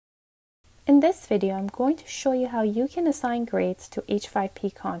In this video, I'm going to show you how you can assign grades to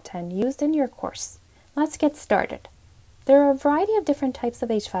H5P content used in your course. Let's get started. There are a variety of different types of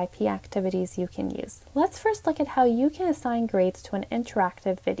H5P activities you can use. Let's first look at how you can assign grades to an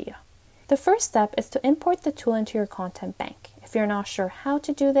interactive video. The first step is to import the tool into your content bank. If you're not sure how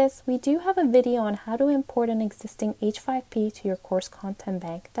to do this, we do have a video on how to import an existing H5P to your course content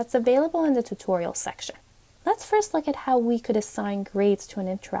bank that's available in the tutorial section. Let's first look at how we could assign grades to an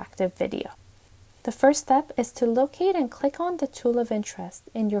interactive video. The first step is to locate and click on the tool of interest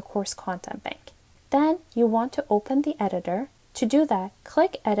in your course content bank. Then you want to open the editor. To do that,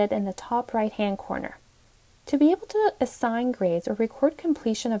 click Edit in the top right-hand corner. To be able to assign grades or record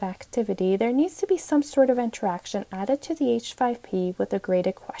completion of activity, there needs to be some sort of interaction added to the H5P with a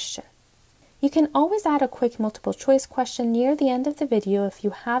graded question. You can always add a quick multiple choice question near the end of the video if you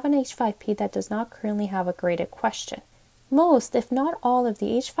have an H5P that does not currently have a graded question. Most, if not all, of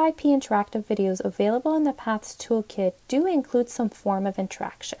the H5P interactive videos available in the Paths Toolkit do include some form of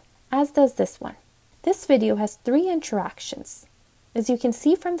interaction, as does this one. This video has 3 interactions, as you can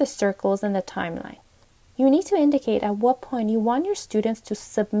see from the circles in the timeline. You need to indicate at what point you want your students to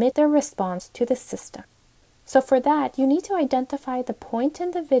submit their response to the system. So for that, you need to identify the point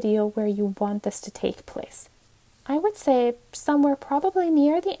in the video where you want this to take place. I would say somewhere probably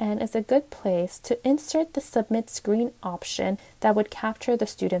near the end is a good place to insert the submit screen option that would capture the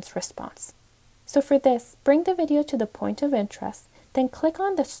student's response. So for this, bring the video to the point of interest, then click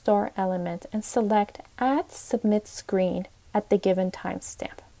on the star element and select Add Submit Screen at the given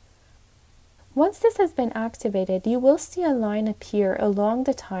timestamp. Once this has been activated, you will see a line appear along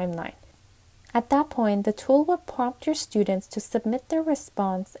the timeline. At that point, the tool will prompt your students to submit their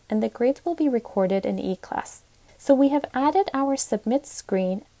response and the grades will be recorded in eClass. So we have added our submit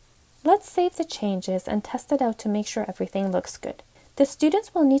screen. Let's save the changes and test it out to make sure everything looks good. The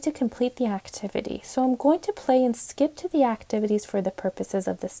students will need to complete the activity, so I'm going to play and skip to the activities for the purposes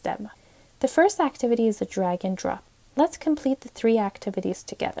of this demo. The first activity is a drag and drop. Let's complete the 3 activities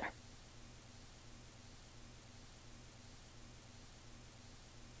together.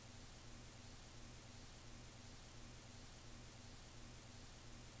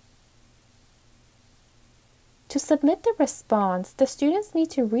 To submit the response, the students need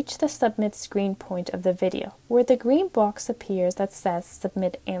to reach the submit screen point of the video, where the green box appears that says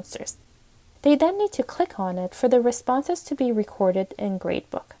Submit Answers. They then need to click on it for the responses to be recorded in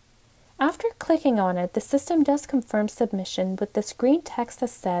Gradebook. After clicking on it, the system does confirm submission with this green text that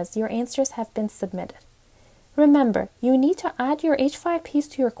says your answers have been submitted. Remember, you need to add your H5Ps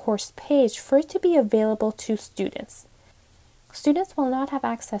to your course page for it to be available to students. Students will not have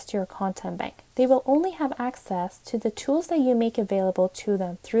access to your content bank. They will only have access to the tools that you make available to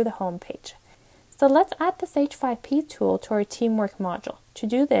them through the home page. So let's add this H5P tool to our teamwork module. To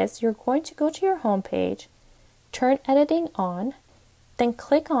do this, you're going to go to your home page, turn editing on, then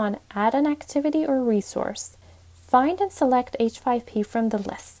click on Add an Activity or Resource. Find and select H5P from the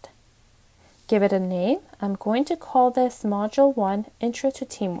list. Give it a name. I'm going to call this Module 1 Intro to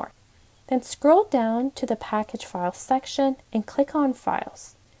Teamwork. Then scroll down to the Package Files section and click on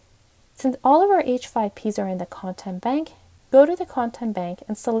Files. Since all of our H5Ps are in the content bank, go to the content bank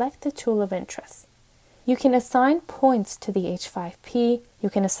and select the tool of interest. You can assign points to the H5P, you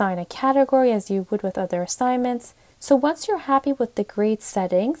can assign a category as you would with other assignments. So once you're happy with the grade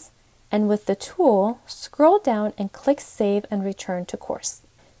settings and with the tool, scroll down and click Save and Return to Course.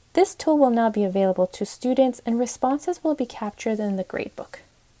 This tool will now be available to students and responses will be captured in the gradebook.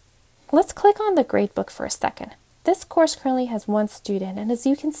 Let's click on the gradebook for a second. This course currently has 1 student, and as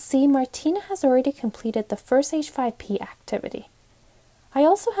you can see, Martina has already completed the first H5P activity. I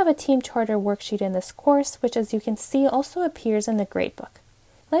also have a team charter worksheet in this course, which as you can see also appears in the gradebook.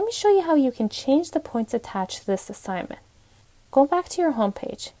 Let me show you how you can change the points attached to this assignment. Go back to your home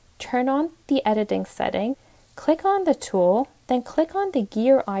page, turn on the editing setting, click on the tool, then click on the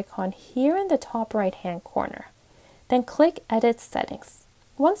gear icon here in the top right-hand corner. Then click Edit Settings.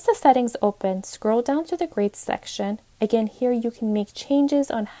 Once the settings open, scroll down to the grades section. Again, here you can make changes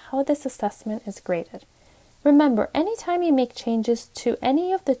on how this assessment is graded. Remember, anytime you make changes to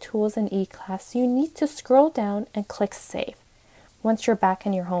any of the tools in eClass, you need to scroll down and click Save. Once you're back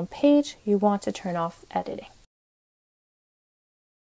on your home page, you want to turn off editing.